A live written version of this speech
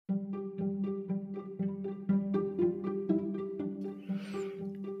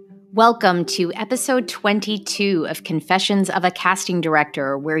Welcome to episode 22 of Confessions of a Casting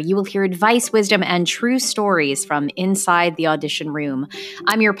Director, where you will hear advice, wisdom, and true stories from inside the audition room.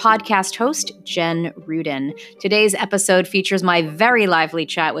 I'm your podcast host, Jen Rudin. Today's episode features my very lively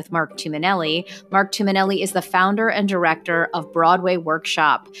chat with Mark Tuminelli. Mark Tuminelli is the founder and director of Broadway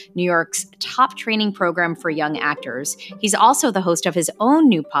Workshop, New York's top training program for young actors. He's also the host of his own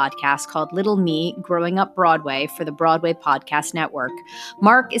new podcast called Little Me, Growing Up Broadway for the Broadway Podcast Network.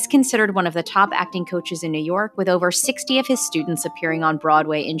 Mark is considered one of the top acting coaches in New York, with over 60 of his students appearing on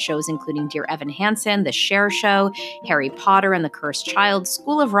Broadway in shows including Dear Evan Hansen, The Cher Show, Harry Potter and the Cursed Child,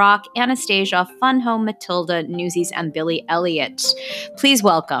 School of Rock, Anastasia, Fun Home, Matilda, Newsies, and Billy Elliot. Please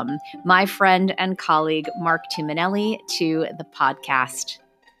welcome my friend and colleague, Mark Tuminelli, to the podcast.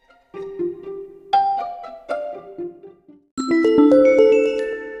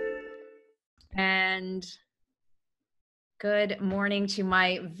 And good morning to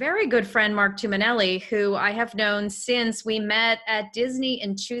my very good friend, Mark Tuminelli, who I have known since we met at Disney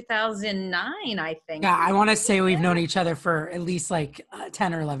in 2009, I think. Yeah, I want to say we've known each other for at least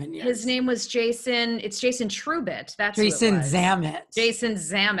 10 or 11 years. His name was Jason. It's Jason Trubitt. That's Jason who it was. Zammit. Jason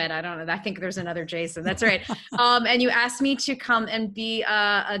Zammit. I don't know. I think there's another Jason. That's right. And you asked me to come and be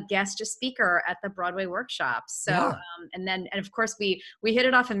a guest, a speaker at the Broadway Workshop. So, Yeah. And of course we hit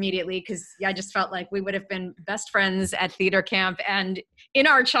it off immediately because I just felt like we would have been best friends at theater camp and in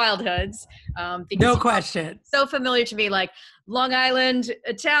our childhoods. No question. So familiar to me, like Long Island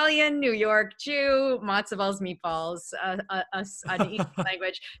Italian, New York Jew, matzo balls, meatballs, an English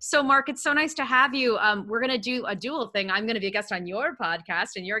language. So Mark, it's so nice to have you. We're going to do a dual thing. I'm going to be a guest on your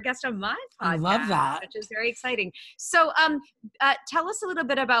podcast and you're a guest on my podcast. I love that. Which is very exciting. So tell us a little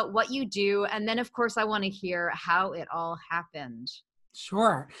bit about what you do. And then of course I want to hear how it all happened.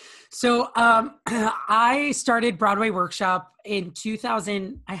 Sure. So I started Broadway Workshop in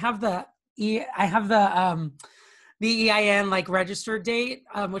 2000. I have the EIN registered date,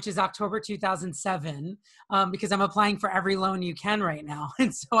 which is October 2007, because I'm applying for every loan you can right now.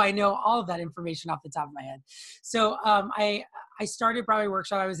 And so I know all of that information off the top of my head. So I started Broadway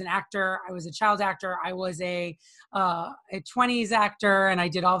Workshop. I was an actor. I was a child actor. I was a 20s actor, and I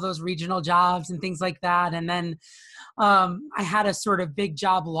did all those regional jobs and things like that. And then I had a sort of big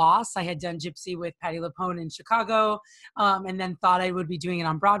job loss. I had done Gypsy with Patti LuPone in Chicago, and then thought I would be doing it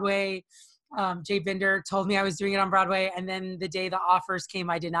on Broadway. Jay Binder told me I was doing it on Broadway. And then the day the offers came,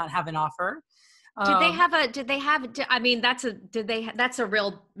 I did not have an offer. That's a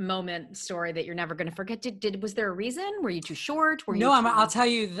real moment story that you're never going to forget. Was there a reason? Were you too short? I'll tell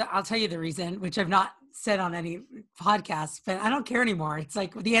you the reason, which I've not said on any podcast, but I don't care anymore. It's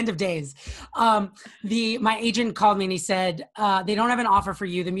like the end of days. My agent called me and he said, they don't have an offer for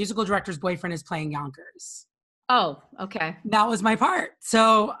you. The musical director's boyfriend is playing Yonkers. Oh, okay. That was my part.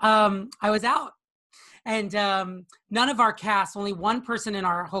 So I was out. And none of our cast, only one person in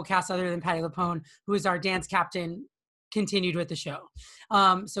our whole cast other than Patti LuPone, who is our dance captain, continued with the show.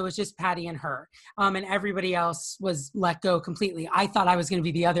 So it was just Patti and her. And everybody else was let go completely. I thought I was going to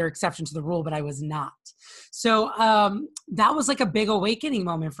be the other exception to the rule, but I was not. So that was like a big awakening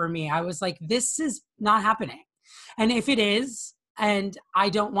moment for me. I was like, this is not happening. And if it is, and I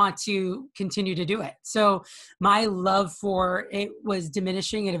don't want to continue to do it. So my love for it was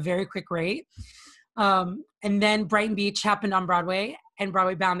diminishing at a very quick rate. And then Brighton Beach happened on Broadway, and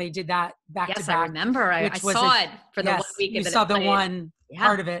Broadway Bound, they did that back to back. Yes, I remember. I saw it for the 1 week. You saw the one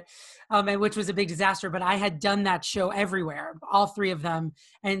part of it, and which was a big disaster. But I had done that show everywhere, all three of them.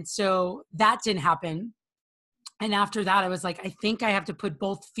 And so that didn't happen. And after that, I was like, I think I have to put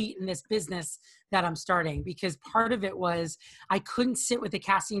both feet in this business that I'm starting, because part of it was I couldn't sit with a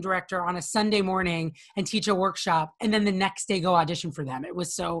casting director on a Sunday morning and teach a workshop and then the next day go audition for them. It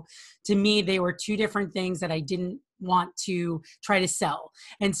was so, to me, they were two different things that I didn't want to try to sell.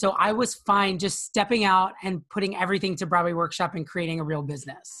 And so I was fine just stepping out and putting everything to Broadway Workshop and creating a real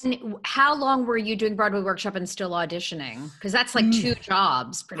business. And how long were you doing Broadway Workshop and still auditioning? Because that's like two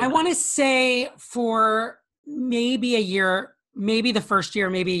jobs. I want to say for maybe a year, maybe the first year,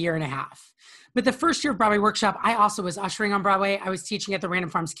 maybe a year and a half. But the first year of Broadway Workshop, I also was ushering on Broadway. I was teaching at the Random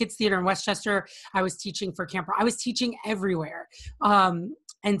Farms Kids Theater in Westchester. I was teaching for Camp. I was teaching everywhere.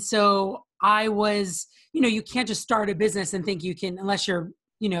 And so I was, you can't just start a business and think you can, unless you're,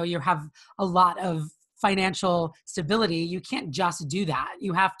 you have a lot of financial stability. You can't just do that.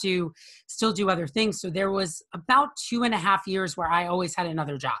 You have to still do other things. So there was about 2.5 years where I always had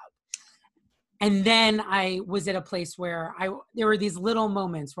another job. And then I was at a place where there were these little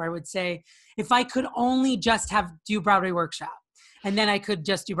moments where I would say, if I could only just do Broadway Workshop, and then I could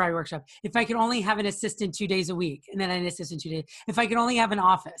just do Broadway Workshop. If I could only have an assistant 2 days a week, and then an assistant 2 days. If I could only have an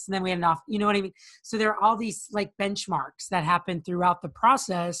office, and then we had an office, you know what I mean? So there are all these like benchmarks that happen throughout the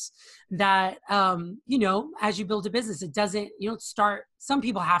process that, you know, as you build a business, you don't start, some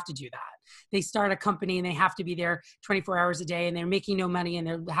people have to do that. They start a company and they have to be there 24 hours a day, and they're making no money, and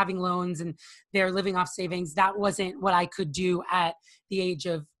they're having loans, and they're living off savings. That wasn't what I could do at the age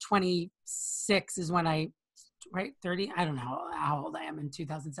of 26 is when right? 30. I don't know how old I am in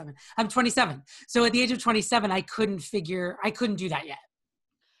 2007. I'm 27. So at the age of 27, I couldn't do that yet.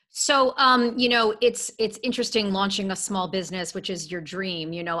 So, you know, it's interesting launching a small business, which is your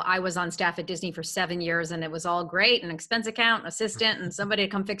dream. You know, I was on staff at Disney for 7 years, and it was all great, an expense account, an assistant, and somebody to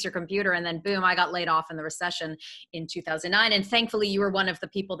come fix your computer. And then boom, I got laid off in the recession in 2009. And thankfully you were one of the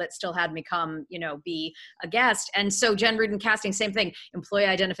people that still had me come, you know, be a guest. And so Jen Rudin Casting, same thing, employee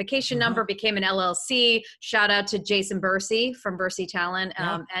identification number, became an LLC. Shout out to Jason Bursey from Bursey Talent,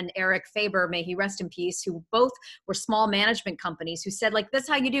 and Eric Faber, may he rest in peace, who both were small management companies who said, like, this is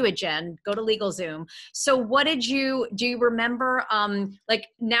how you do it, Jen, go to LegalZoom. So what do you remember, like,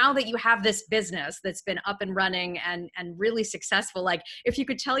 now that you have this business that's been up and running and really successful, like, if you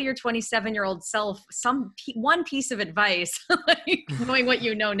could tell your 27-year-old self one piece of advice, like, knowing what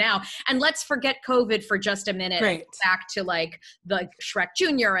you know now, and let's forget COVID for just a minute. Great. Back to like the Shrek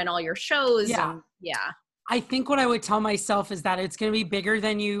Jr. and all your shows. Yeah. I think what I would tell myself is that it's going to be bigger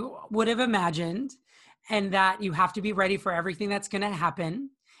than you would have imagined, and that you have to be ready for everything that's going to happen.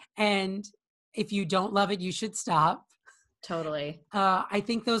 And if you don't love it, you should stop. Totally. I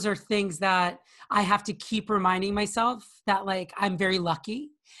think those are things that I have to keep reminding myself that, like, I'm very lucky.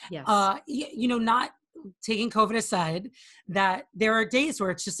 Yes. You know, not taking COVID aside, that there are days where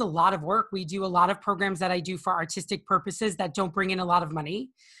it's just a lot of work. We do a lot of programs that I do for artistic purposes that don't bring in a lot of money.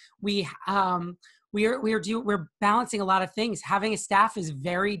 We're balancing a lot of things. Having a staff is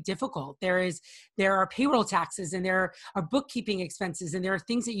very difficult. There are payroll taxes, and there are bookkeeping expenses, and there are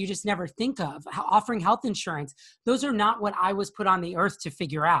things that you just never think of. Offering health insurance. Those are not what I was put on the earth to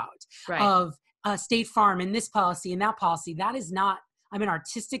figure out. Right. Of State Farm and this policy and that policy. That is not, I'm an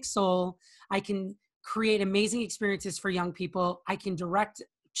artistic soul. I can create amazing experiences for young people. I can direct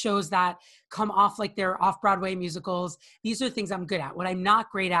shows that come off like they're off-Broadway musicals. These are things I'm good at. What I'm not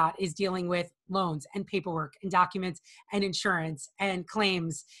great at is dealing with loans and paperwork and documents and insurance and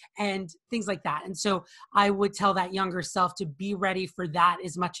claims and things like that. And so I would tell that younger self to be ready for that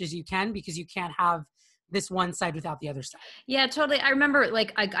as much as you can, because you can't have this one side without the other side. Yeah, totally. I remember,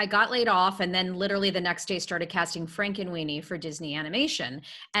 like, I got laid off, and then literally the next day started casting Frankenweenie for Disney Animation.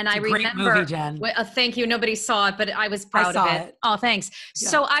 And I remember, great movie, Jen. Thank you. Nobody saw it, but I was proud of it. Oh, thanks. Yeah.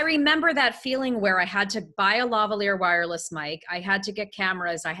 So I remember that feeling where I had to buy a lavalier wireless mic. I had to get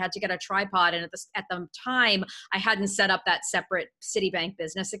cameras. I had to get a tripod. And at the time, I hadn't set up that separate Citibank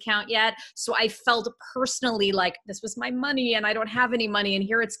business account yet. So I felt personally like this was my money, and I don't have any money, and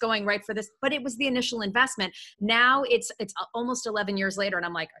here it's going right for this. But it was the initial investment. Now it's almost 11 years later, and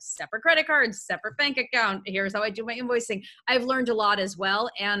I'm like, a separate credit card, separate bank account. Here's how I do my invoicing. I've learned a lot as well,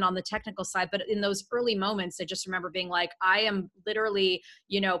 and on the technical side. But in those early moments, I just remember being like, I am literally,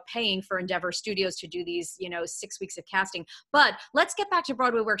 you know, paying for Endeavor Studios to do these, you know, 6 weeks of casting. But let's get back to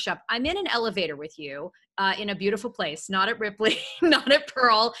Broadway Workshop. I'm in an elevator with you. In a beautiful place, not at Ripley, not at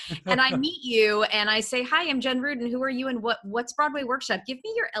Pearl. And I meet you and I say, hi, I'm Jen Rudin. Who are you? And what's Broadway Workshop? Give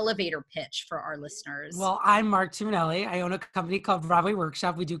me your elevator pitch for our listeners. Well, I'm Mark Tuminelli. I own a company called Broadway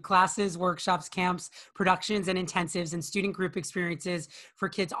Workshop. We do classes, workshops, camps, productions, and intensives, and student group experiences for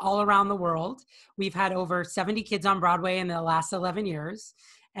kids all around the world. We've had over 70 kids on Broadway in the last 11 years.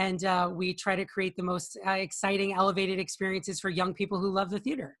 And we try to create the most exciting, elevated experiences for young people who love the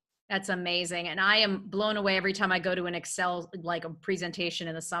theater. That's amazing. And I am blown away every time I go to an Excel, like a presentation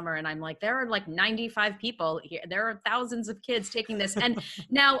in the summer, and I'm like, there are like 95 people here. There are thousands of kids taking this. And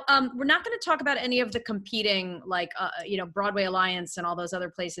now we're not going to talk about any of the competing, like, you know, Broadway Alliance and all those other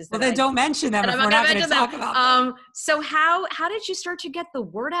places. Well, then don't mention them if we're not going to talk about them. So how did you start to get the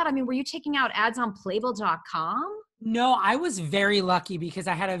word out? I mean, were you taking out ads on Playbill.com? No, I was very lucky because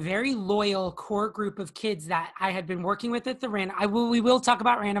I had a very loyal core group of kids that I had been working with at the we will talk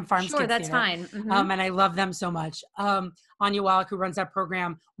about Random Farms. Sure, Kids that's Theater. fine. Mm-hmm. And I love them so much. Anya Wallach, who runs that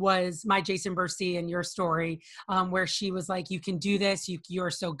program, was my Jason Bursey in Your Story, where she was like, you can do this.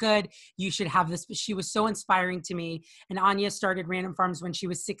 You're so good. You should have this. She was so inspiring to me. And Anya started Random Farms when she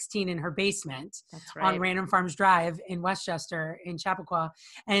was 16 in her basement. That's right. On Random Farms Drive in Westchester in Chappaqua.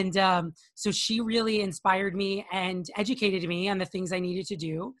 And so she really inspired me and educated me on the things I needed to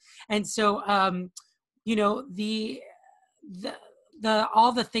do. And so, you know,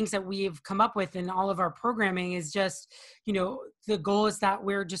 all the things that we've come up with in all of our programming is just, the goal is that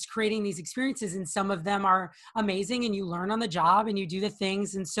we're just creating these experiences, and some of them are amazing and you learn on the job and you do the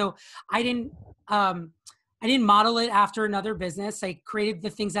things. And so I didn't model it after another business. I created the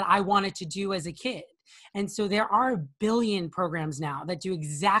things that I wanted to do as a kid. And so there are a billion programs now that do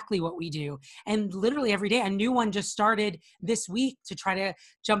exactly what we do. And literally every day, a new one just started this week to try to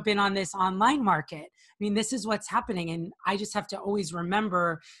jump in on this online market. I mean, this is what's happening. And I just have to always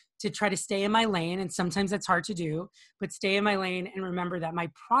remember to try to stay in my lane. And sometimes that's hard to do, but stay in my lane and remember that my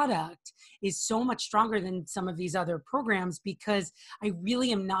product is so much stronger than some of these other programs, because I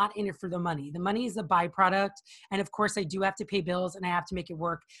really am not in it for the money. The money is a byproduct. And of course I do have to pay bills and I have to make it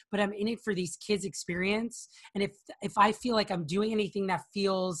work, but I'm in it for these kids' experience. And if I feel like I'm doing anything that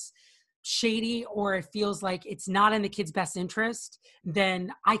feels shady or it feels like it's not in the kid's best interest,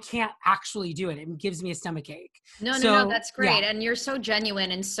 then I can't actually do it. It gives me a stomach ache. No, that's great. Yeah. And you're so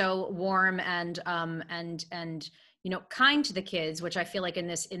genuine and so warm and kind to the kids, which I feel like in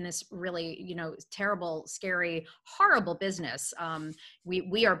this really, terrible, scary, horrible business,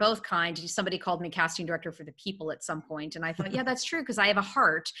 we are both kind. Somebody called me casting director for the people at some point, and I thought, yeah, that's true, because I have a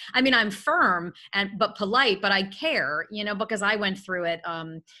heart. I mean, I'm firm but polite, but I care, because I went through it,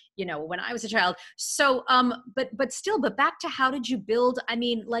 when I was a child. So, but back to, how did you build? I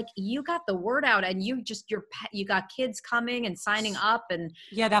mean, like, you got the word out, and you got kids coming and signing up, and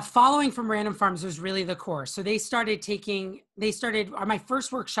yeah, that following from Random Farms was really the core. So they started my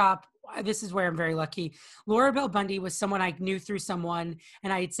first workshop. This is where I'm very lucky. Laura Bell Bundy was someone I knew through someone,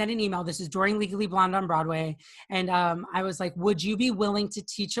 and I had sent an email. This is during Legally Blonde on Broadway. And I was like, would you be willing to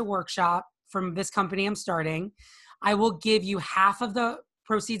teach a workshop from this company I'm starting? I will give you half of the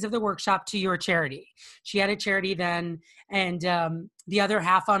proceeds of the workshop to your charity. She had a charity then. And the other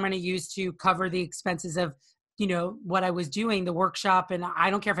half I'm going to use to cover the expenses of what I was doing, the workshop, and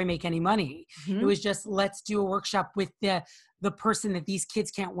I don't care if I make any money. Mm-hmm. It was just, let's do a workshop with the person that these kids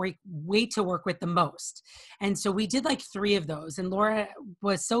can't wait to work with the most. And so we did like 3 of those. And Laura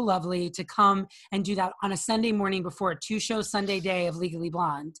was so lovely to come and do that on a Sunday morning before a 2-show Sunday day of Legally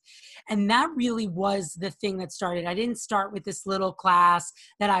Blonde. And that really was the thing that started. I didn't start with this little class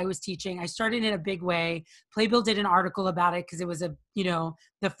that I was teaching. I started in a big way. Playbill did an article about it because it was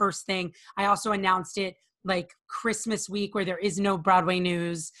the first thing. I also announced it like Christmas week, where there is no Broadway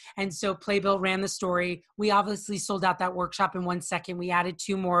news. And so Playbill ran the story. We obviously sold out that workshop in 1 second. We added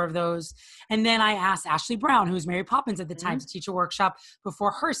 2 more of those. And then I asked Ashley Brown, who was Mary Poppins at the time, to teach a workshop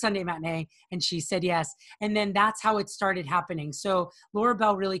before her Sunday matinee. And she said yes. And then that's how it started happening. So Laura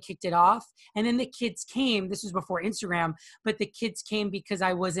Bell really kicked it off. And then the kids came. This was before Instagram, but the kids came because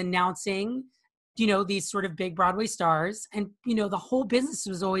I was announcing these sort of big Broadway stars. And, the whole business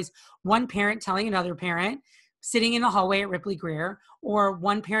was always one parent telling another parent, sitting in the hallway at Ripley Greer, or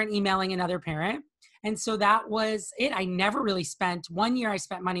one parent emailing another parent. And so that was it. I never really spent, 1 year I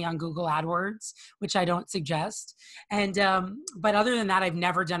spent money on Google AdWords, which I don't suggest. And, but other than that, I've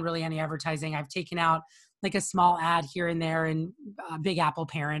never done really any advertising. I've taken out like a small ad here and there, and Big Apple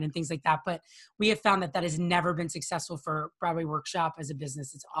Parent and things like that. But we have found that has never been successful for Broadway Workshop as a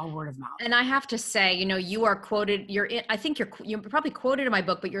business. It's all word of mouth. And I have to say, you are quoted, I think you're probably quoted in my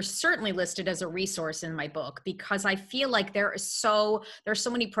book, but you're certainly listed as a resource in my book, because I feel like there's so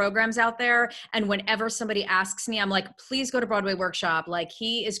many programs out there. And whenever somebody asks me, I'm like, please go to Broadway Workshop. Like,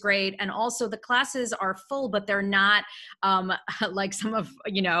 he is great. And also the classes are full, but they're not like some of,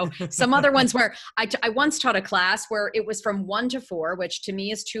 some other ones where I once taught a class where it was from 1 to 4, which to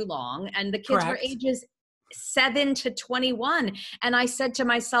me is too long. And the kids were ages 7 to 21. And I said to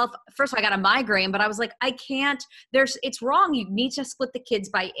myself, first of all, I got a migraine, but I was like, I can't, it's wrong. You need to split the kids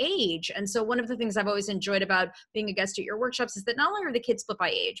by age. And so one of the things I've always enjoyed about being a guest at your workshops is that not only are the kids split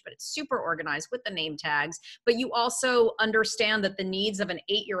by age, but it's super organized with the name tags, but you also understand that the needs of an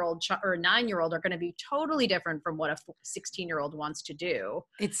 8-year-old or 9-year-old are going to be totally different from what a 16-year-old wants to do.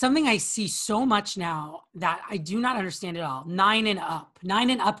 It's something I see so much now that I do not understand at all. 9 and up. 9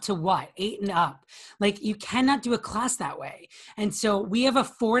 and up to what? 8 and up. Like, you cannot do a class that way. And so we have a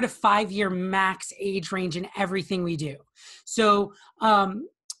 4 to 5 year max age range in everything we do. So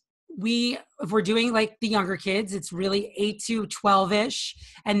if we're doing like the younger kids, it's really 8 to 12-ish.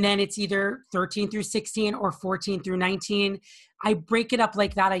 And then it's either 13 through 16 or 14 through 19. I break it up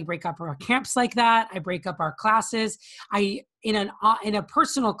like that. I break up our camps like that. I break up our classes. In a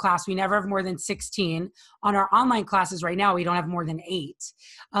personal class, we never have more than 16. On our online classes right now, we don't have more than 8.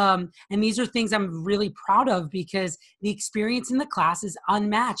 And these are things I'm really proud of, because the experience in the class is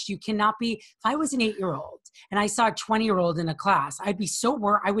unmatched. You cannot be, if I was an 8-year-old and I saw a 20-year-old in a class, I'd be so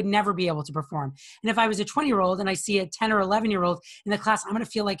worried. I would never be able to perform. And if I was a 20-year-old and I see a 10 or 11-year-old in the class, I'm going to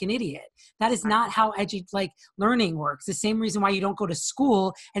feel like an idiot. That is not how learning works. The same reason why you don't go to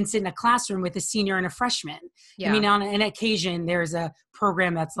school and sit in a classroom with a senior and a freshman. Yeah. I mean, on an occasion, there's a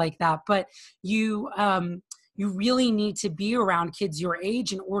program that's like that, but you really need to be around kids your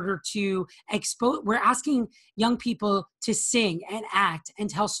age in order to expose. We're asking young people to sing and act and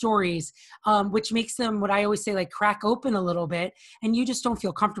tell stories, which makes them, what I always say, like crack open a little bit. And you just don't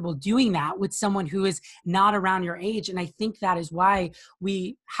feel comfortable doing that with someone who is not around your age. And I think that is why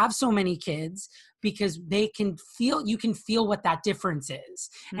we have so many kids, because you can feel what that difference is.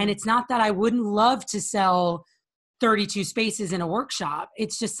 And it's not that I wouldn't love to sell 32 spaces in a workshop.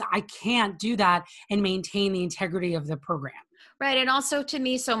 It's just, I can't do that and maintain the integrity of the program. Right. And also to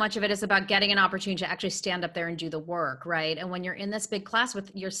me, so much of it is about getting an opportunity to actually stand up there and do the work. Right. And when you're in this big class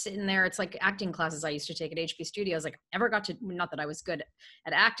you're sitting there, it's like acting classes I used to take at HP Studios. Like I never got to, not that I was good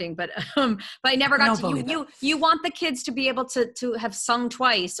at acting, but I never got to, you want the kids to be able to have sung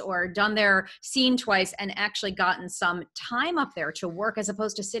twice or done their scene twice and actually gotten some time up there to work, as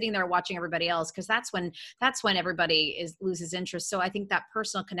opposed to sitting there watching everybody else. Cause that's when everybody loses interest. So I think that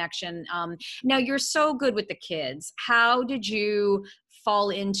personal connection, now you're so good with the kids. How did you fall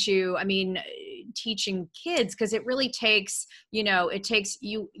into, teaching kids? Because it really takes,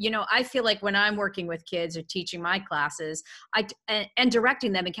 I feel like when I'm working with kids or teaching my classes, and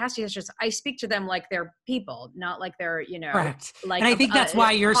directing them and casting directors, I speak to them like they're people, not like they're, Correct. like, and I think that's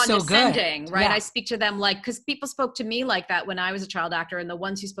why you're so good. Right. Yeah. I speak to them like, because people spoke to me like that when I was a child actor, and the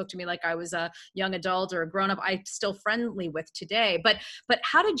ones who spoke to me like I was a young adult or a grown up, I'm still friendly with today. But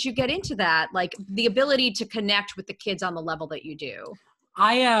how did you get into that? Like the ability to connect with the kids on the level that you do?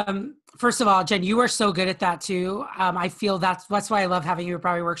 First of all, Jen, you are so good at that too. I feel that's why I love having you at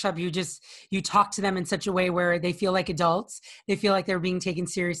Broadway Workshop. You talk to them in such a way where they feel like adults. They feel like they're being taken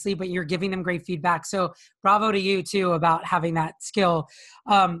seriously, but you're giving them great feedback. So bravo to you too about having that skill.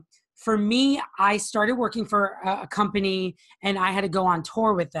 For me, I started working for a company and I had to go on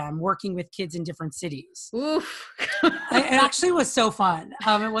tour with them, working with kids in different cities. Oof. It actually was so fun.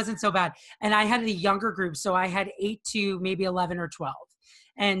 It wasn't so bad. And I had a younger group. So I had 8 to maybe 11 or 12.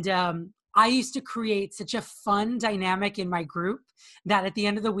 And I used to create such a fun dynamic in my group that at the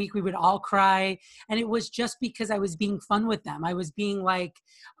end of the week, we would all cry. And it was just because I was being fun with them. I was being like,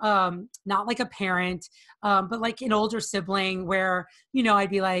 not like a parent, but like an older sibling where, I'd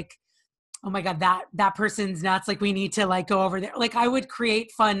be like, oh my God, that person's nuts. Like we need to like go over there. Like I would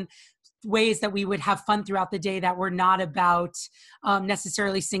create fun ways that we would have fun throughout the day that were not about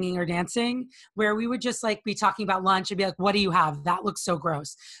necessarily singing or dancing, where we would just like be talking about lunch and be like, what do you have? That looks so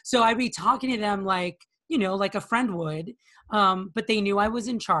gross. So I'd be talking to them like, like a friend would, but they knew I was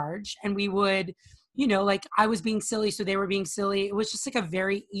in charge, and we would, like I was being silly, so they were being silly. It was just like a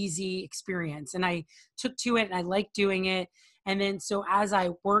very easy experience. And I took to it and I liked doing it. And then, so as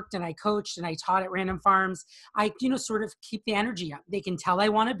I worked and I coached and I taught at Random Farms, I, sort of keep the energy up. They can tell I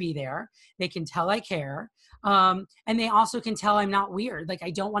want to be there. They can tell I care. And they also can tell I'm not weird. Like,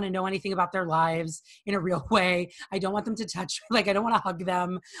 I don't want to know anything about their lives in a real way. I don't want them to touch me. Like, I don't want to hug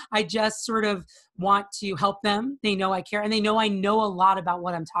them. I just sort of want to help them. They know I care, and they know I know a lot about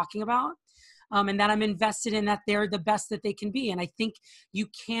what I'm talking about. And that I'm invested in, that they're the best that they can be. And I think you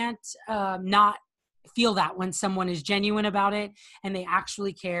can't not feel that when someone is genuine about it and they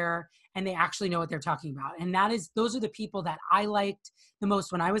actually care and they actually know what they're talking about. And those are the people that I liked the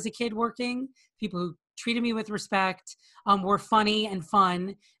most when I was a kid working. People who treated me with respect, were funny and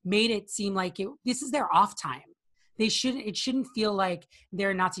fun, made it seem like this is their off time. It shouldn't feel like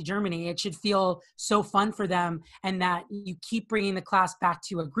they're in Nazi Germany. It should feel so fun for them, and that you keep bringing the class back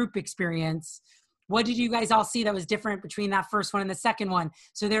to a group experience. What did you guys all see that was different between that first one and the second one?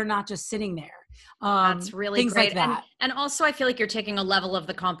 So they're not just sitting there. That's really things great. Like that. And also I feel like you're taking a level of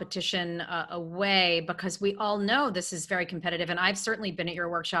the competition away, because we all know this is very competitive. And I've certainly been at your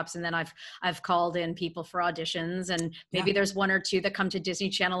workshops, and then I've called in people for auditions, and maybe there's one or two that come to Disney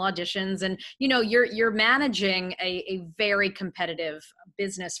Channel auditions, and you're managing a very competitive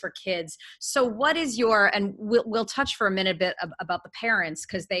business for kids. So what is and we'll touch for a minute bit about the parents,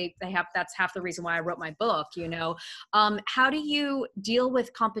 because that's half the reason why I wrote my book. How do you deal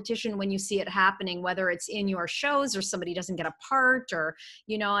with competition when you see it happening, whether it's in your shows or somebody doesn't get a part, or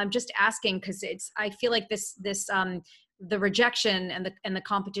I'm just asking because I feel like the rejection and the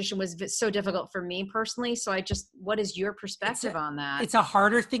competition was so difficult for me personally. So what is your perspective on that? It's a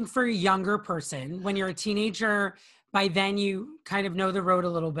harder thing for a younger person. When you're a teenager, by then you kind of know the road a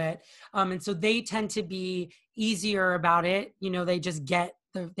little bit. And so they tend to be easier about it. They just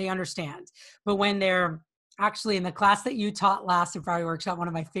they understand. But when they're Actually, in the class that you taught last in Broadway Workshop, one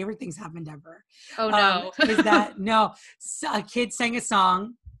of my favorite things happened ever. Oh no. Is that a kid sang a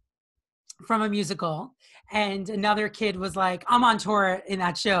song from a musical, and another kid was like, I'm on tour in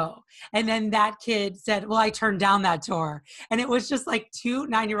that show. And then that kid said, well, I turned down that tour. And it was just like two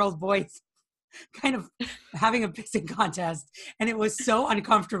 9-year-old boys kind of having a pissing contest. And it was so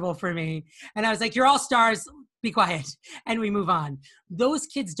uncomfortable for me. And I was like, you're all stars, be quiet. And we move on. Those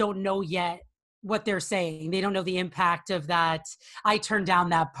kids don't know yet what they're saying. They don't know the impact of that. I turned down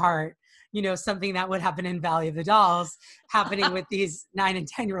that part. Something that would happen in Valley of the Dolls happening with these 9 and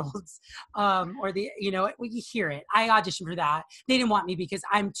 10-year-olds. You hear it. I auditioned for that. They didn't want me because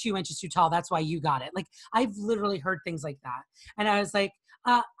I'm 2 inches too tall. That's why you got it. Like, I've literally heard things like that. And I was like,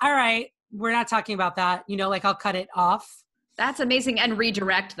 all right, we're not talking about that. I'll cut it off. That's amazing. And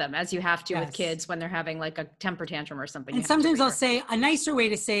redirect them as you have to with kids when they're having like a temper tantrum or something. And sometimes I'll say, a nicer way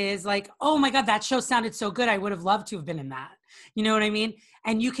to say it is like, oh my God, that show sounded so good. I would have loved to have been in that. You know what I mean?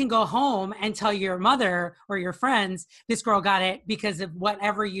 And you can go home and tell your mother or your friends, this girl got it because of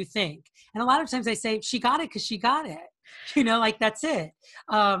whatever you think. And a lot of times I say, she got it because she got it. That's it.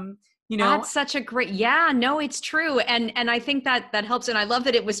 That's such a great, it's true. And I think that helps. And I love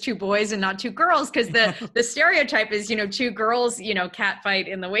that it was 2 boys and not 2 girls, because the stereotype is, 2 girls, cat fight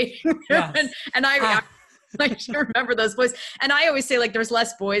in the waiting room. Yes. And I should remember those boys. And I always say, like, there's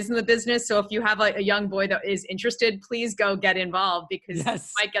less boys in the business. So if you have a young boy that is interested, please go get involved, because you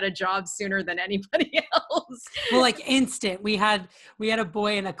might get a job sooner than anybody else. Well, like instant. We had a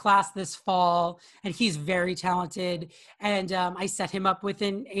boy in a class this fall, and he's very talented. And I set him up with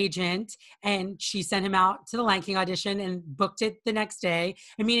an agent, and she sent him out to the Lion audition and booked it the next day.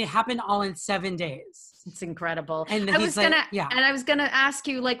 I mean, it happened all in 7 days. It's incredible. And I was gonna ask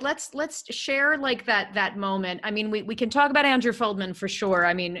you, like, let's share like that moment. I mean, we can talk about Andrew Feldman for sure.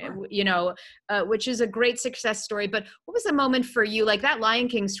 I mean, which is a great success story. But what was the moment for you, like that Lion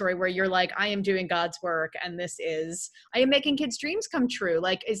King story, where you're like, I am doing God's work, and I am making kids' dreams come true?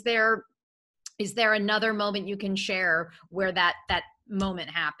 Like, is there another moment you can share where that moment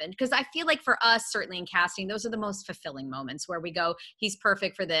happened? Because I feel like for us, certainly in casting, those are the most fulfilling moments, where we go, he's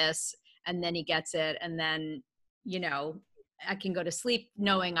perfect for this. And then he gets it. And then, I can go to sleep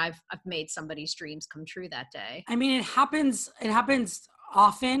knowing I've made somebody's dreams come true that day. I mean, it happens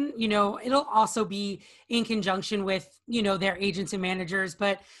often. It'll also be in conjunction with, their agents and managers.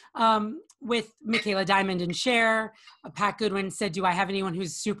 But with Michaela Diamond and Cher, Pat Goodwin said, do I have anyone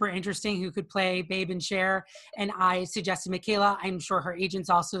who's super interesting who could play Babe and Cher? And I suggested Michaela. I'm sure her agents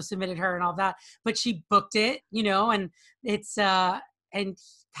also submitted her and all that, but she booked it, and it's, and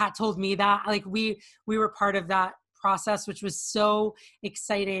Pat told me that, like, we were part of that process, which was so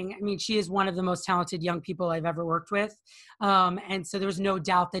exciting. I mean, she is one of the most talented young people I've ever worked with. And so there was no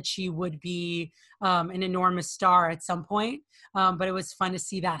doubt that she would be an enormous star at some point. But it was fun to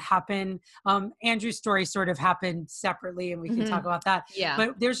see that happen. Andrew's story sort of happened separately, and we can talk about that. Yeah.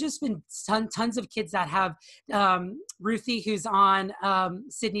 But there's just been tons of kids that have, Ruthie, who's on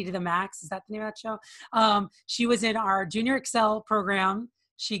Sydney to the Max. Is that the name of that show? She was in our Junior Excel program.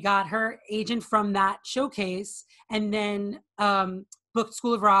 She got her agent from that showcase, and then booked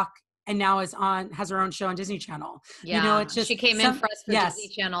School of Rock, and now has her own show on Disney Channel. Yeah, it's just, she came in for us for Disney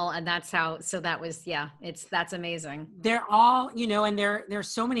Channel, and that's amazing. They're all, and there's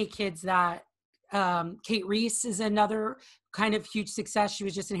so many kids that, Kate Reese is another kind of huge success. She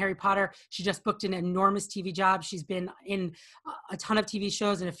was just in Harry Potter. She just booked an enormous TV job. She's been in a ton of TV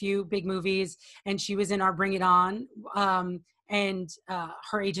shows and a few big movies, and she was in our Bring It On. And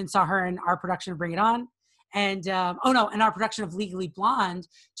her agent saw her in our production of Bring It On. And, in our production of Legally Blonde,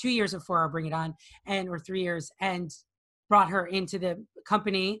 2 years before our Bring It On, or 3 years, and brought her into the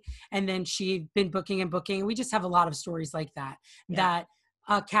company. And then she'd been booking. We just have a lot of stories like that, that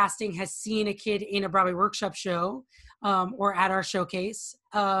casting has seen a kid in a Broadway Workshop show, or at our showcase,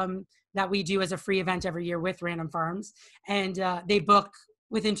 that we do as a free event every year with Random Farms. And they book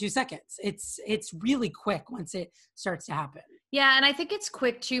within 2 seconds. It's really quick once it starts to happen. Yeah, and I think it's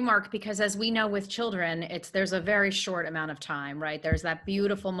quick too, Mark, because as we know with children, there's a very short amount of time, right? There's that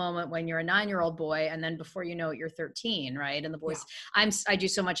beautiful moment when you're a 9-year-old boy, and then before you know it, you're 13, right? And the voice, I do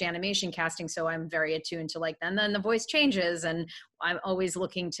so much animation casting, so I'm very attuned to like, and then the voice changes, and I'm always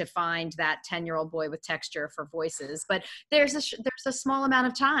looking to find that 10-year-old boy with texture for voices. But there's a small amount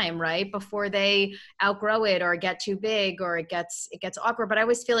of time, right, before they outgrow it or get too big or it gets awkward. But I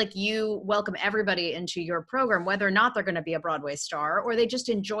always feel like you welcome everybody into your program, whether or not they're going to be a Broadway star or they just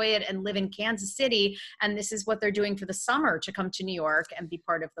enjoy it and live in Kansas City, and this is what they're doing for the summer to come to New York and be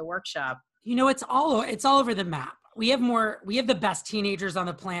part of the workshop. It's all over the map. we have the best teenagers on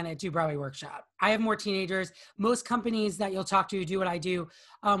the planet do Broadway Workshop. I have more teenagers. Most companies that you'll talk to do what I do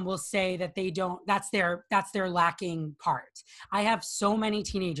will say that they don't, that's their lacking part. I have so many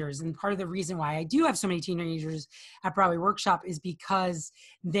teenagers, and part of the reason why I do have so many teenagers at Broadway Workshop is because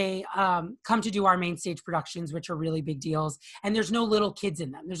they come to do our main stage productions, which are really big deals. And there's no little kids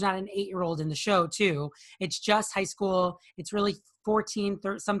in them. There's not an 8-year-old in the show too. It's just high school. It's really 14,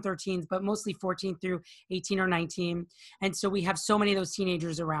 some 13s, but mostly 14 through 18 or 19. And so we have so many of those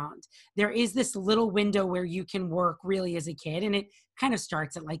teenagers around. There is this little window where you can work really as a kid, and it kind of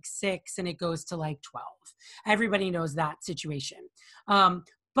starts at like 6 and it goes to like 12. Everybody knows that situation.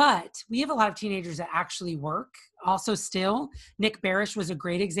 But we have a lot of teenagers that actually work also still. Nick Barish was a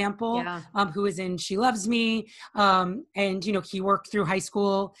great example, who was in She Loves Me. And, you know, he worked through high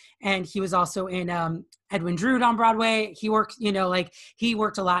school, and he was also in Edwin Drood on Broadway. He worked, you know, like he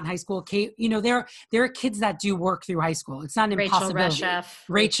worked a lot in high school. Kate, you know, there are kids that do work through high school. It's not an impossibility.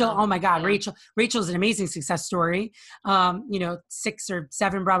 Rachel, oh my God, yeah. Rachel's an amazing success story. You know, 6 or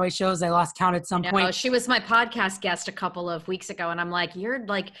 7 Broadway shows. I lost count at some point. She was my podcast guest a couple of weeks ago, and I'm like, you're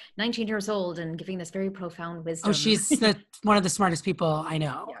like 19 years old and giving this very profound wisdom. Oh, she's one of the smartest people I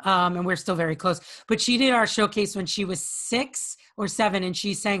know. Yeah. And we're still very close. But she did our showcase when she was 6 or 7, and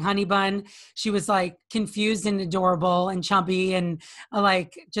she sang Honey Bun. She was like confused and adorable and chubby and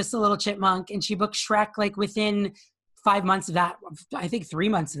like just a little chipmunk. And she booked Shrek like within 5 months of that, I think 3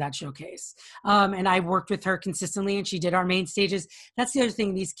 months of that showcase. And I worked with her consistently, and she did our main stages. That's the other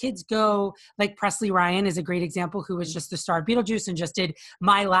thing. These kids go, like Presley Ryan is a great example, who was just the star of Beetlejuice and just did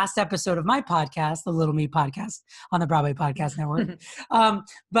my last episode of my podcast, the Little Me podcast on the Broadway Podcast Network.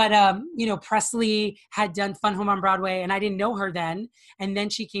 You know, Presley had done Fun Home on Broadway, and I didn't know her then. And then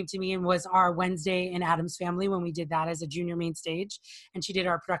she came to me and was our Wednesday in Addams Family when we did that as a junior main stage. And she did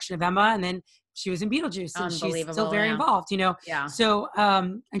our production of Emma, and then she was in Beetlejuice, and she's still very involved, you know? Yeah. So,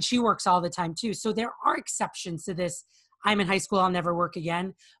 and she works all the time too. So there are exceptions to this. I'm in high school, I'll never work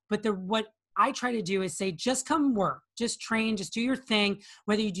again. But what I try to do is say, just come work, just train, just do your thing.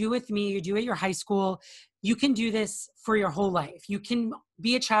 Whether you do with me, you do at your high school, you can do this for your whole life. You can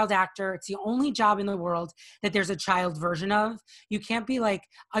be a child actor. It's the only job in the world that there's a child version of. You can't be like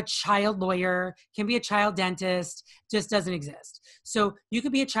a child lawyer, can be a child dentist, just doesn't exist. So you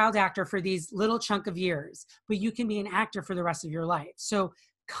could be a child actor for these little chunk of years, but you can be an actor for the rest of your life. So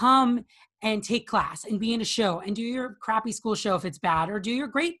come and take class and be in a show and do your crappy school show if it's bad, or do your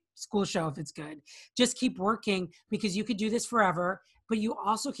great school show if it's good. Just keep working, because you could do this forever, but you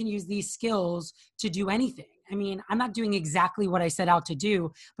also can use these skills to do anything. I mean, I'm not doing exactly what I set out to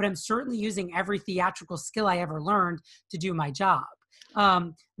do, but I'm certainly using every theatrical skill I ever learned to do my job.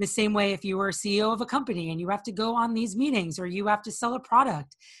 The same way if you were a CEO of a company and you have to go on these meetings, or you have to sell a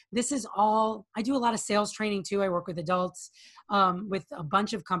product. This is all, I do a lot of sales training too. I work with adults, with a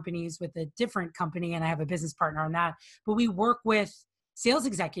bunch of companies, with a different company, and I have a business partner on that. But we work with sales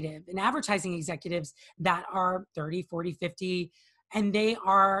executive and advertising executives that are 30, 40, 50, and they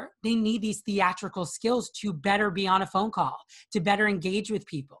need these theatrical skills to better be on a phone call, to better engage with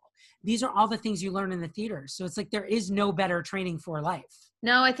people. These are all the things you learn in the theater. So it's like, there is no better training for life.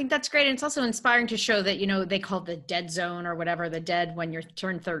 No, I think that's great. And it's also inspiring to show that, you know, they call it the dead zone or whatever, the dead when you're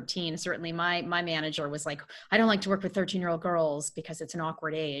turned 13. Certainly my manager was like, I don't like to work with 13-year-old girls because it's an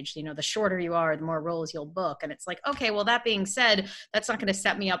awkward age. You know, the shorter you are, the more roles you'll book. And it's like, okay, well, that being said, that's not going to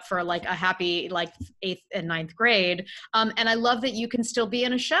set me up for like a happy, like 8th and 9th grade. And I love that you can still be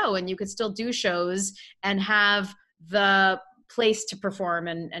in a show and you can still do shows and have the place to perform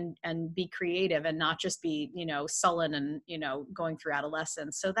and be creative and not just be, you know, sullen and, you know, going through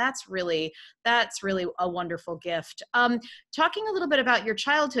adolescence. So that's really a wonderful gift. Talking a little bit about your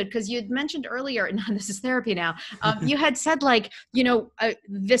childhood, because you had mentioned earlier, and this is therapy now, you had said like, you know,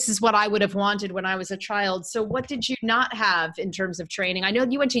 this is what I would have wanted when I was a child. So what did you not have in terms of training? I know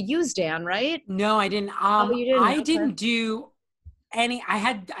you went to USDAN, right? No, I didn't. You didn't? I didn't do any,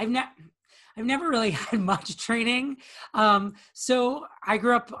 I've never really had much training. So I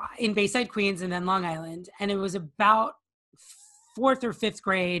grew up in Bayside, Queens, and then Long Island. And it was about 4th or 5th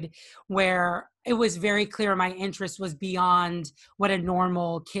grade where it was very clear my interest was beyond what a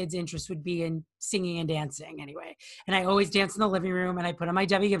normal kid's interest would be in singing and dancing anyway. And I always danced in the living room, and I put on my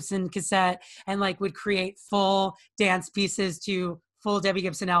Debbie Gibson cassette and like would create full dance pieces to full Debbie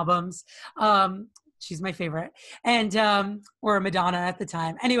Gibson albums. She's my favorite. And, or Madonna at the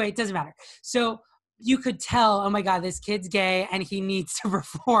time. Anyway, it doesn't matter. So, you could tell, oh my God, this kid's gay and he needs to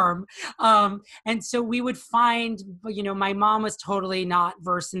perform. And so we would find, my mom was totally not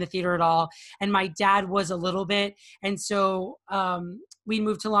versed in the theater at all. And my dad was a little bit. And so we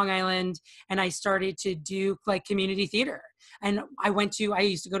moved to Long Island and I started to do like community theater. And I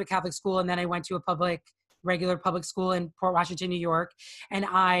used to go to Catholic school, and then I went to a regular public school in Port Washington, New York. And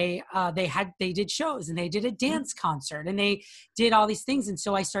they did shows, and they did a dance concert, and they did all these things. And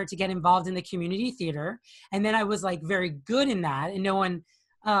so I started to get involved in the community theater. And then I was like very good in that. And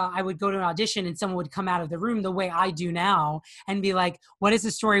I would go to an audition and someone would come out of the room the way I do now and be like, what is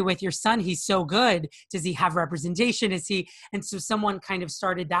the story with your son? He's so good. Does he have representation? And so someone kind of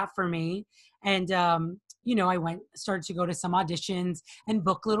started that for me. And, I started to go to some auditions and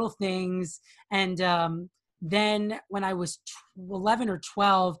book little things. And then when I was 11 or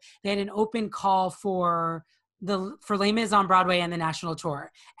 12, they had an open call for Les Mis on Broadway and the national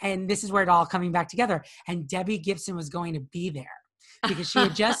tour. And this is where it all coming back together. And Debbie Gibson was going to be there because she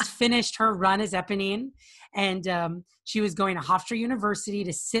had just finished her run as Eponine. And she was going to Hofstra University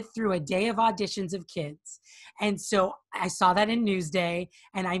to sit through a day of auditions of kids. And so I saw that in Newsday,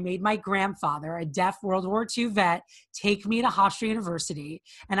 and I made my grandfather, a deaf World War II vet, take me to Hofstra University.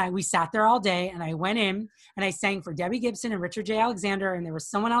 And we sat there all day, and I went in and I sang for Debbie Gibson and Richard J. Alexander, and there was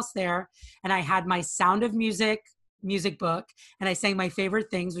someone else there. And I had my Sound of Music book, and I sang My Favorite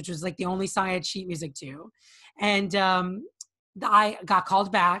Things, which was like the only song I had sheet music to. And I got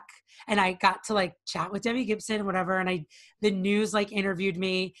called back, and I got to like chat with Debbie Gibson and whatever. And the news like interviewed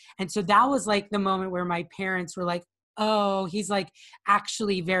me. And so that was like the moment where my parents were like, oh, he's like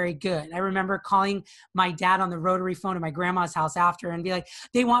actually very good. I remember calling my dad on the rotary phone at my grandma's house after and be like,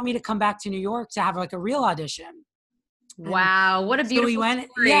 they want me to come back to New York to have like a real audition. Wow, what a beautiful story.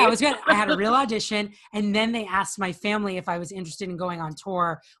 Yeah, it was good. I had a real audition, and then they asked my family if I was interested in going on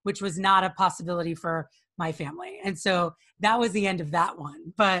tour, which was not a possibility for my family. And so that was the end of that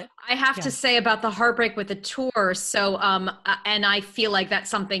one. But I have to say about the heartbreak with the tour. So, and I feel like that's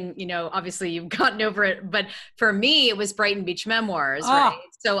something, obviously you've gotten over it, but for me, it was Brighton Beach Memoirs, right?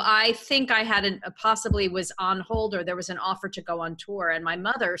 So I think I had possibly was on hold, or there was an offer to go on tour. And my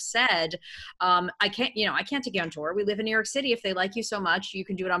mother said, I can't take you on tour. We live in New York City. If they like you so much, you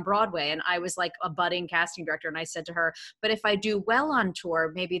can do it on Broadway. And I was like a budding casting director. And I said to her, but if I do well on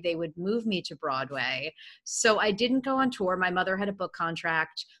tour, maybe they would move me to Broadway. So I didn't go on tour. My mother had a book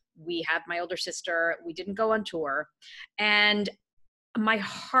contract. We had my older sister. We didn't go on tour. And my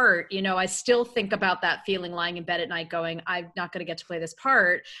heart, I still think about that feeling lying in bed at night going, I'm not going to get to play this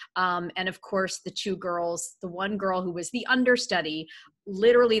part. And of course, the two girls, the one girl who was the understudy,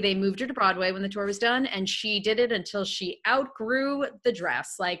 literally they moved her to Broadway when the tour was done, and she did it until she outgrew the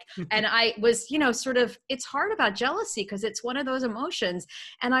dress. And I was, sort of, it's hard about jealousy because it's one of those emotions.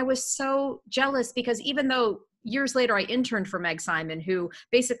 And I was so jealous because even though years later, I interned for Meg Simon, who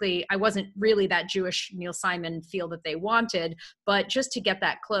basically, I wasn't really that Jewish Neil Simon feel that they wanted, but just to get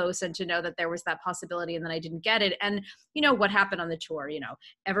that close and to know that there was that possibility and then I didn't get it. And what happened on the tour,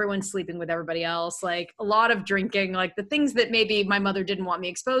 everyone's sleeping with everybody else, like a lot of drinking, like the things that maybe my mother didn't want me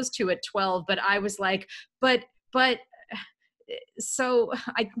exposed to at 12, but I was like, but so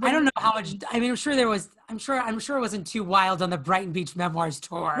I don't know how much, I mean, I'm sure it wasn't too wild on the Brighton Beach Memoirs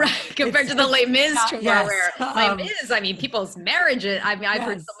tour. Right, compared to the Les Mis tour, yes. Where Les Mis, I mean, people's marriages, I've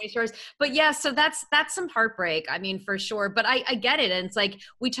heard so many stories. But yeah, so that's some heartbreak, I mean, for sure. But I get it. And it's like,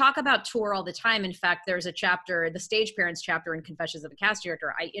 we talk about tour all the time. In fact, there's a chapter, the Stage Parents chapter in Confessions of a Cast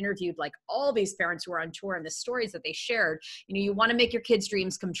Director. I interviewed like all these parents who are on tour and the stories that they shared. You want to make your kids'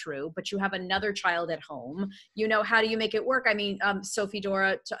 dreams come true, but you have another child at home. How do you make it work? I mean, Sophie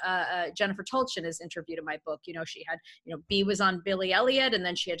Dora, Jennifer Tolchin is interviewed in my book. She had, B was on Billy Elliot and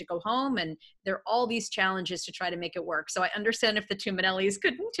then she had to go home, and there are all these challenges to try to make it work. So I understand if the two Minnellis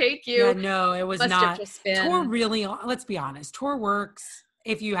couldn't take you. Yeah, no, it was not. Tour really, let's be honest, tour works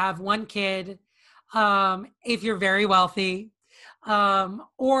if you have one kid, if you're very wealthy,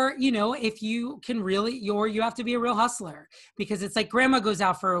 or, if you can really, you have to be a real hustler, because it's like grandma goes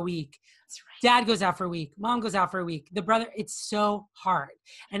out for a week. Dad goes out for a week. Mom goes out for a week. The brother, it's so hard.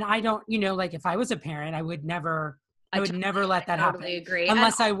 And I don't, like if I was a parent, I would never let that happen. Agree.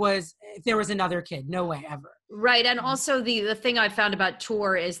 Unless if there was another kid, no way ever. Right. And also the thing I found about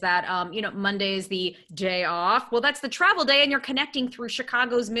tour is that, Monday is the day off. Well, that's the travel day and you're connecting through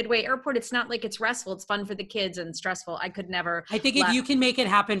Chicago's Midway Airport. It's not like it's restful. It's fun for the kids and stressful. I could never. I think if you can make it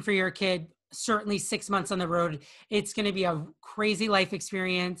happen for your kid, certainly 6 months on the road, it's going to be a crazy life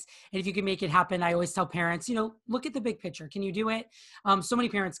experience. And if you can make it happen, I always tell parents, look at the big picture. Can you do it? So many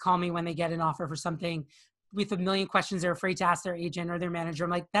parents call me when they get an offer for something. with a million questions they're afraid to ask their agent or their manager. I'm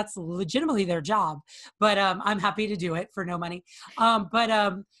like, that's legitimately their job, but I'm happy to do it for no money. I'm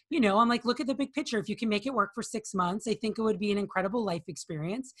like, look at the big picture. If you can make it work for 6 months, I think it would be an incredible life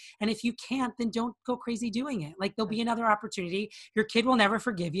experience. And if you can't, then don't go crazy doing it. Like, there'll be another opportunity. Your kid will never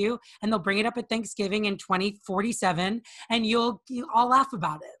forgive you, and they'll bring it up at Thanksgiving in 2047, and you'll all laugh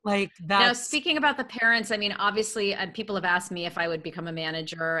about it. Like, that's... Now, speaking about the parents, I mean, obviously, people have asked me if I would become a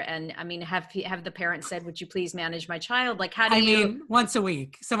manager, and I mean, have the parents said, "Would you please manage my child?" Like, how do you? I mean, once a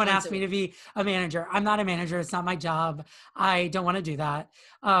week, someone asked me to be a manager. I'm not a manager. It's not my job. I don't want to do that.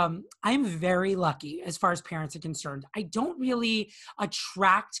 I'm very lucky as far as parents are concerned. I don't really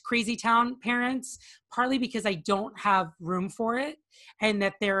attract crazy town parents, partly because I don't have room for it, and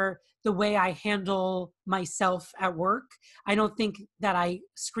that they're the way I handle myself at work. I don't think that I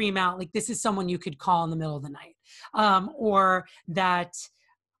scream out like, this is someone you could call in the middle of the night, or that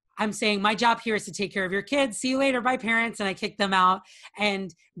I'm saying my job here is to take care of your kids. See you later. Bye, parents. And I kick them out,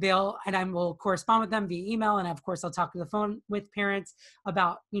 and I will correspond with them via email. And of course I'll talk to the phone with parents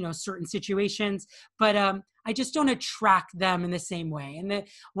about, certain situations, but, I just don't attract them in the same way. And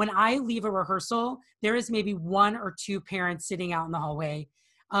when I leave a rehearsal, there is maybe 1 or 2 parents sitting out in the hallway.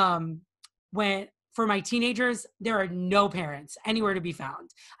 For my teenagers, there are no parents anywhere to be found.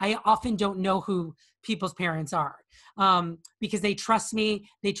 I often don't know who people's parents are, because they trust me.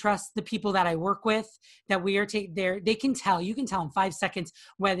 They trust the people that I work with, that we are there. You can tell in 5 seconds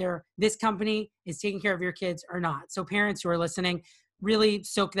whether this company is taking care of your kids or not. So parents who are listening, really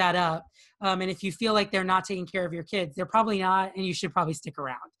soak that up. And if you feel like they're not taking care of your kids, they're probably not, and you should probably stick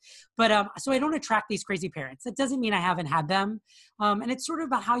around. But so I don't attract these crazy parents. That doesn't mean I haven't had them. And it's sort of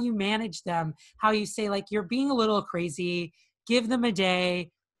about how you manage them, how you say, like, you're being a little crazy, give them a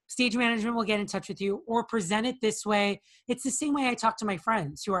day. Stage management will get in touch with you, or present it this way. It's the same way I talk to my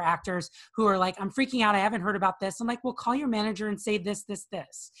friends who are actors who are like, I'm freaking out, I haven't heard about this. I'm like, well, call your manager and say this, this,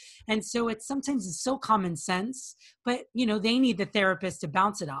 this. And so sometimes it's so common sense, but they need the therapist to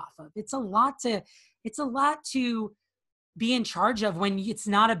bounce it off of. It's a lot to be in charge of when it's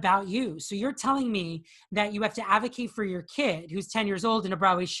not about you. So you're telling me that you have to advocate for your kid who's 10 years old in a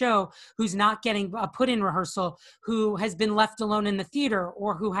Broadway show, who's not getting a put-in rehearsal, who has been left alone in the theater,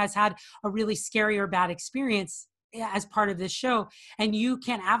 or who has had a really scary or bad experience as part of this show. And you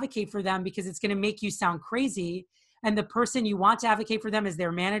can't advocate for them because it's going to make you sound crazy. And the person you want to advocate for them is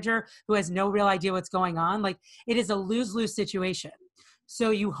their manager, who has no real idea what's going on. Like, it is a lose-lose situation. So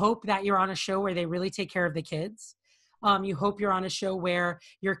you hope that you're on a show where they really take care of the kids. You hope you're on a show where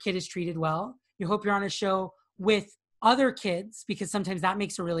your kid is treated well. You hope you're on a show with other kids, because sometimes that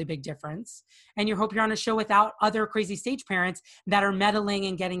makes a really big difference. And you hope you're on a show without other crazy stage parents that are meddling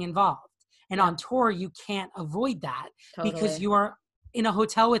and getting involved. And on tour, you can't avoid that. Totally. Because you are in a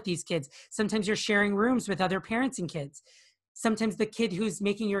hotel with these kids. Sometimes you're sharing rooms with other parents and kids. Sometimes the kid who's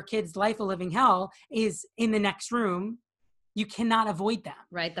making your kid's life a living hell is in the next room. You cannot avoid them.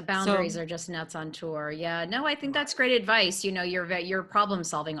 Right. The boundaries are just nuts on tour. Yeah. No, I think that's great advice. You're problem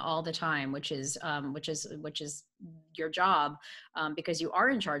solving all the time, which is your job, because you are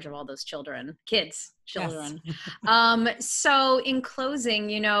in charge of all those children. Yes. So in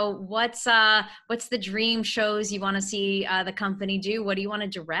closing, what's the dream shows you want to see the company do? What do you want to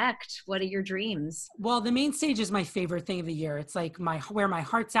direct? What are your dreams? Well, the main stage is my favorite thing of the year. It's like where my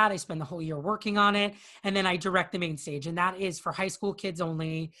heart's at. I spend the whole year working on it, and then I direct the main stage, and that is for high school kids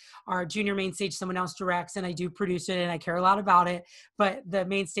only. Our junior main stage, someone else directs, and I do produce it, and I care a lot about it, but the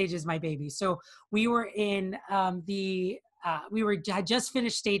main stage is my baby. So we were in had just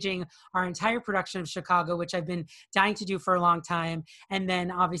finished staging our entire production of Chicago, which I've been dying to do for a long time. And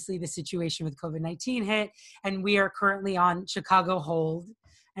then obviously the situation with COVID-19 hit, and we are currently on Chicago hold,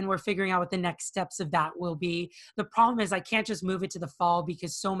 and we're figuring out what the next steps of that will be. The problem is I can't just move it to the fall,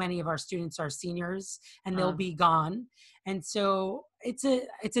 because so many of our students are seniors and they'll be gone. And so it's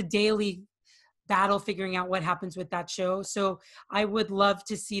a daily battle figuring out what happens with that show. So I would love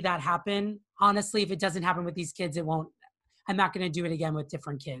to see that happen. Honestly, if it doesn't happen with these kids, I'm not going to do it again with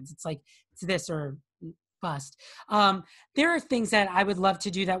different kids. It's like, it's this or bust. There are things that I would love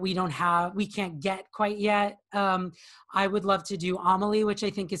to do that we can't get quite yet. I would love to do Amelie, which I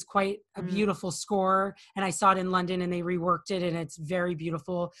think is quite a beautiful score. And I saw it in London and they reworked it and it's very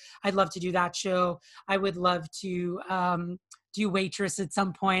beautiful. I'd love to do that show. I would love to do Waitress at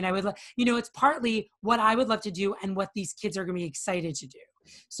some point. It's partly what I would love to do and what these kids are going to be excited to do.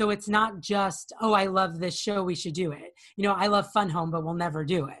 So it's not just, oh, I love this show, we should do it. I love Fun Home, but we'll never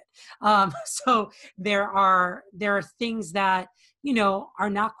do it. So there are things that, are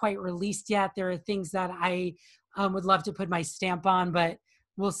not quite released yet. There are things that I would love to put my stamp on, but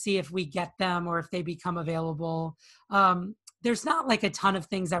we'll see if we get them or if they become available. There's not like a ton of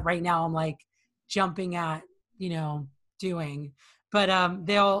things that right now I'm like jumping at, doing, but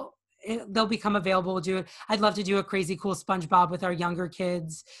they'll become available. We'll do it. I'd love to do a crazy cool SpongeBob with our younger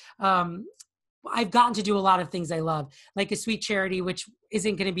kids. I've gotten to do a lot of things I love, like a Sweet Charity, which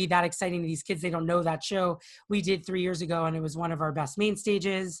isn't going to be that exciting to these kids. They don't know that show. We did 3 years ago, and it was one of our best main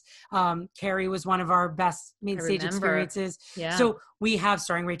stages. Carrie was one of our best main stage experiences. Yeah. So we have,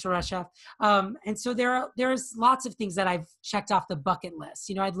 starring Rachel Rusheff. And so there's lots of things that I've checked off the bucket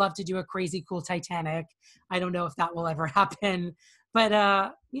list. I'd love to do a crazy cool Titanic. I don't know if that will ever happen,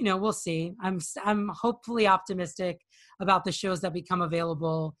 but we'll see. I'm hopefully optimistic about the shows that become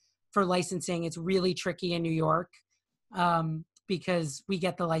available for licensing. It's really tricky in New York because we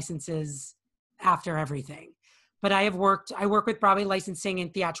get the licenses after everything. But I work with Broadway licensing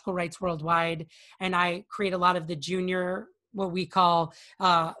and theatrical rights worldwide, and I create a lot of the junior, what we call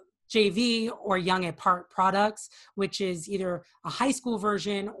JV or young at part products, which is either a high school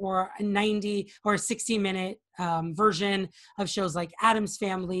version or a 90 or a 60-minute version of shows like Addams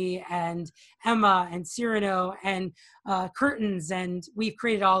Family and Emma and Cyrano and Curtains. And we've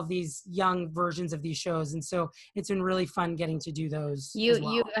created all of these young versions of these shows. And so it's been really fun getting to do those.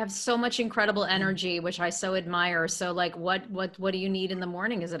 You have so much incredible energy, which I so admire. So like, what do you need in the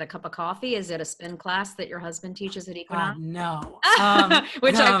morning? Is it a cup of coffee? Is it a spin class that your husband teaches at Equinox? No.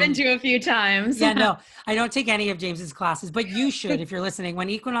 Which I've been to a few times. Yeah, no, I don't take any of James's classes, but you should, if you're listening. When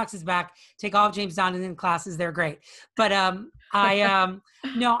Equinox is back, take all of James Donovan's classes. They're great. But I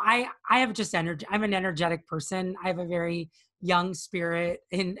have just energy. I'm an energetic person. I have a very young spirit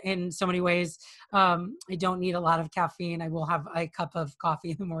in so many ways. I don't need a lot of caffeine. I will have a cup of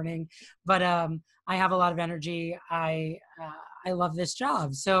coffee in the morning, but I have a lot of energy. I love this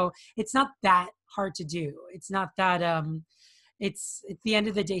job. So it's not that hard to do. It's not that, it's at the end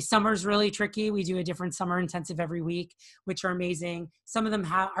of the day, summer's really tricky. We do a different summer intensive every week, which are amazing. Some of them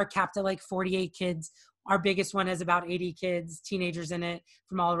are capped at like 48 kids. Our biggest one has about 80 kids, teenagers in it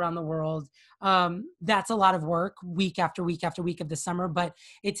from all around the world. That's a lot of work week after week after week of the summer, but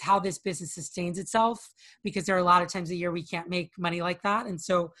it's how this business sustains itself, because there are a lot of times a year we can't make money like that. And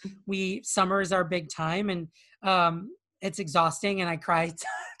so summer is our big time, and it's exhausting, and I cry a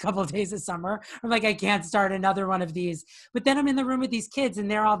couple of days of summer. I'm like, I can't start another one of these. But then I'm in the room with these kids, and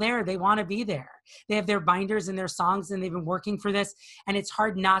they're all there. They want to be there. They have their binders and their songs, and they've been working for this. And it's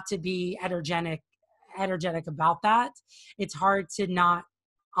hard not to be energetic about that. It's hard to not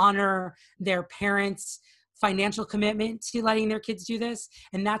honor their parents' financial commitment to letting their kids do this.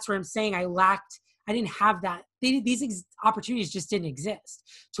 And that's where I'm saying I didn't have that. These opportunities just didn't exist.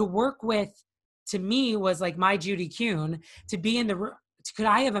 To work with, to me, was like my Judy Kuhn. To be in the room, could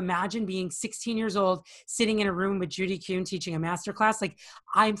I have imagined being 16 years old, sitting in a room with Judy Kuhn teaching a masterclass? Like,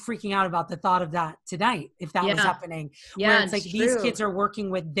 I'm freaking out about the thought of that tonight, if that was happening. Yeah, where it's like these kids are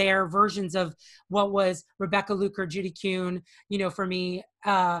working with their versions of what was Rebecca Luker, Judy Kuhn, for me,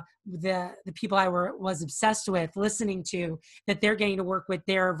 the people I was obsessed with listening to, that they're getting to work with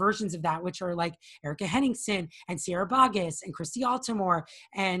their versions of that, which are like Erica Henningsen and Sierra Boggess and Christy Altimore.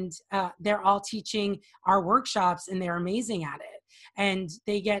 And they're all teaching our workshops, and they're amazing at it. And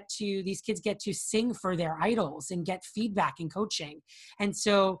these kids get to sing for their idols and get feedback and coaching. And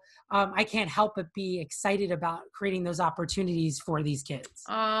so I can't help but be excited about creating those opportunities for these kids.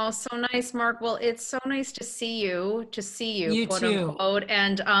 Oh, so nice, Mark. Well, it's so nice to see you, You quote too. unquote.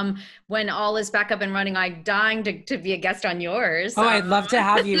 And when all is back up and running, I'm dying to be a guest on yours. Oh, I'd love to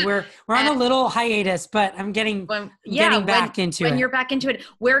have you. We're on a little hiatus, but I'm getting back into it. When you're back into it,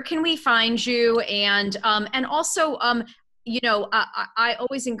 where can we find you? And also, I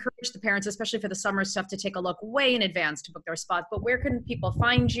always encourage the parents, especially for the summer stuff, to take a look way in advance to book their spots. But where can people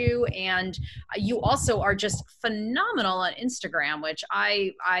find you? And you also are just phenomenal on Instagram, which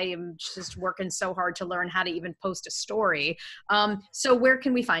I am just working so hard to learn how to even post a story. So where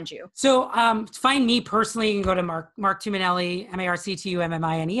can we find you? So find me personally, you can go to Mark Tumminelli,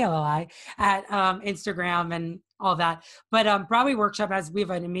 MarcTuMMinelli at Instagram and all that. But Broadway Workshop, we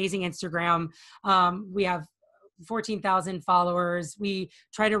have an amazing Instagram. We have 14,000 followers. We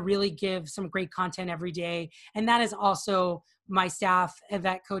try to really give some great content every day. And that is also my staff,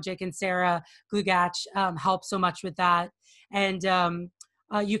 Yvette Kojic and Sarah Glugach, help so much with that. And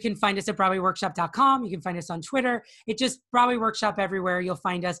You can find us at BroadwayWorkshop.com. You can find us on Twitter. It just Broadway Workshop everywhere. You'll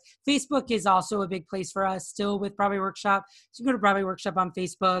find us. Facebook is also a big place for us still with Broadway Workshop. So you can go to Broadway Workshop on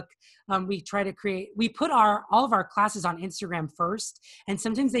Facebook. We put all of our classes on Instagram first, and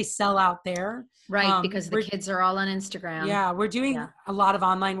sometimes they sell out there. Right, because the kids are all on Instagram. Yeah, we're doing a lot of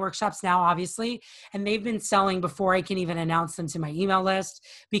online workshops now, obviously, and they've been selling before I can even announce them to my email list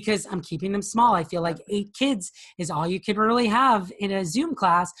because I'm keeping them small. I feel like 8 kids is all you can really have in a Zoom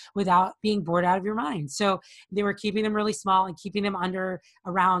class without being bored out of your mind. So they were keeping them really small and keeping them under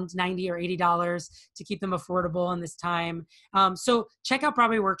around $90 or $80 to keep them affordable in this time. So check out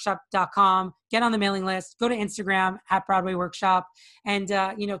BroadwayWorkshop.com, get on the mailing list, go to Instagram at Broadway Workshop, and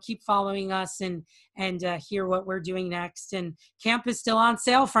keep following us and hear what we're doing next. And camp is still on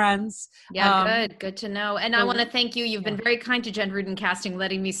sale, friends. Yeah, good to know. And I want to thank you. You've been very kind to Jen Rudin Casting,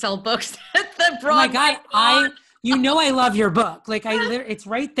 letting me sell books at the Broadway. Oh my God, I love your book. Like it's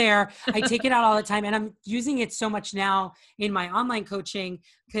right there. I take it out all the time, and I'm using it so much now in my online coaching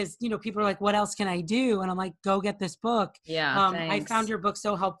because, people are like, what else can I do? And I'm like, go get this book. Yeah. I found your book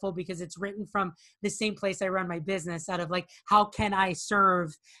so helpful because it's written from the same place I run my business out of, like, how can I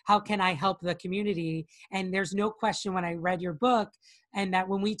serve? How can I help the community? And there's no question when I read your book, and that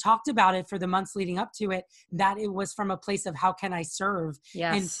when we talked about it for the months leading up to it, that it was from a place of how can I serve?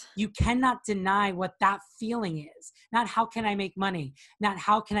 Yes. And you cannot deny what that feeling is. Not how can I make money? Not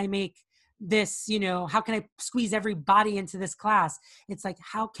how can I make this, how can I squeeze everybody into this class? It's like,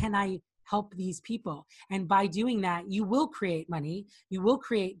 how can I help these people? And by doing that, you will create money, you will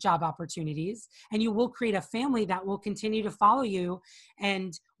create job opportunities, and you will create a family that will continue to follow you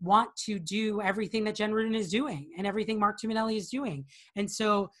and want to do everything that Jen Rudin is doing and everything Mark Tuminelli is doing. And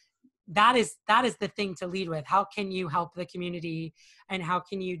so that is the thing to lead with. How can you help the community, and how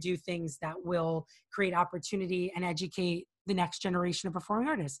can you do things that will create opportunity and educate the next generation of performing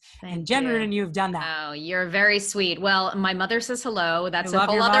artists? And Jen Rudin, you've done that. Oh, you're very sweet. Well, my mother says hello. That's a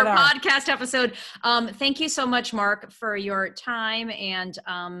whole other podcast episode. Thank you so much, Mark, for your time. And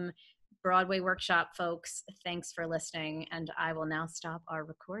Broadway Workshop folks, thanks for listening. And I will now stop our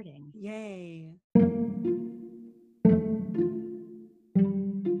recording. Yay.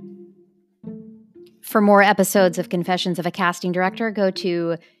 For more episodes of Confessions of a Casting Director, go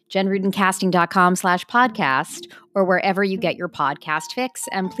to jenrudincasting.com/podcast or wherever you get your podcast fix.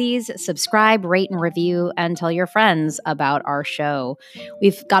 And please subscribe, rate, and review, and tell your friends about our show.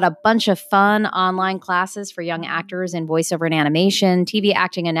 We've got a bunch of fun online classes for young actors in voiceover and animation, TV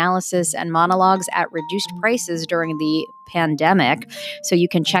acting analysis, and monologues at reduced prices during the pandemic. So you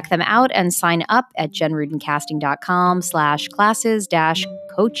can check them out and sign up at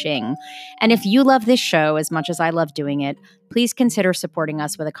jenrudincasting.com/classes-coaching. And if you love this show as much as I love doing it, please consider supporting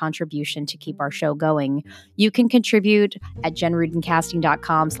us with a contribution to keep our show going. You can contribute at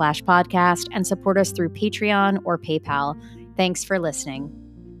jenrudincasting.com/podcast and support us through Patreon or PayPal. Thanks for listening.